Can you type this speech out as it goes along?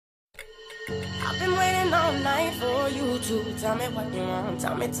I've been waiting all night for you to tell me what you want.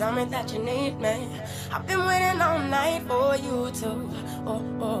 Tell me that you need me. I've been waiting all night for you to,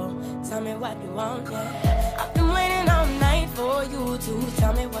 tell me what you want, yeah. I've been waiting all night for you to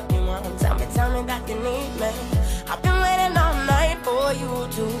tell me what you want. Tell me that you need me. I've been waiting all night for you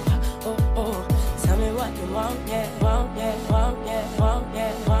to, tell me what you want, yeah, want, yeah, want, yeah, want,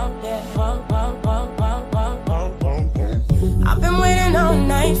 yeah, want, yeah, want, want, want, want, want, want, want, want. I've been waiting all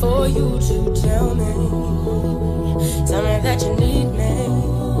night for you to tell me that you need me.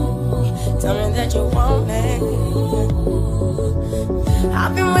 Tell me that you want me.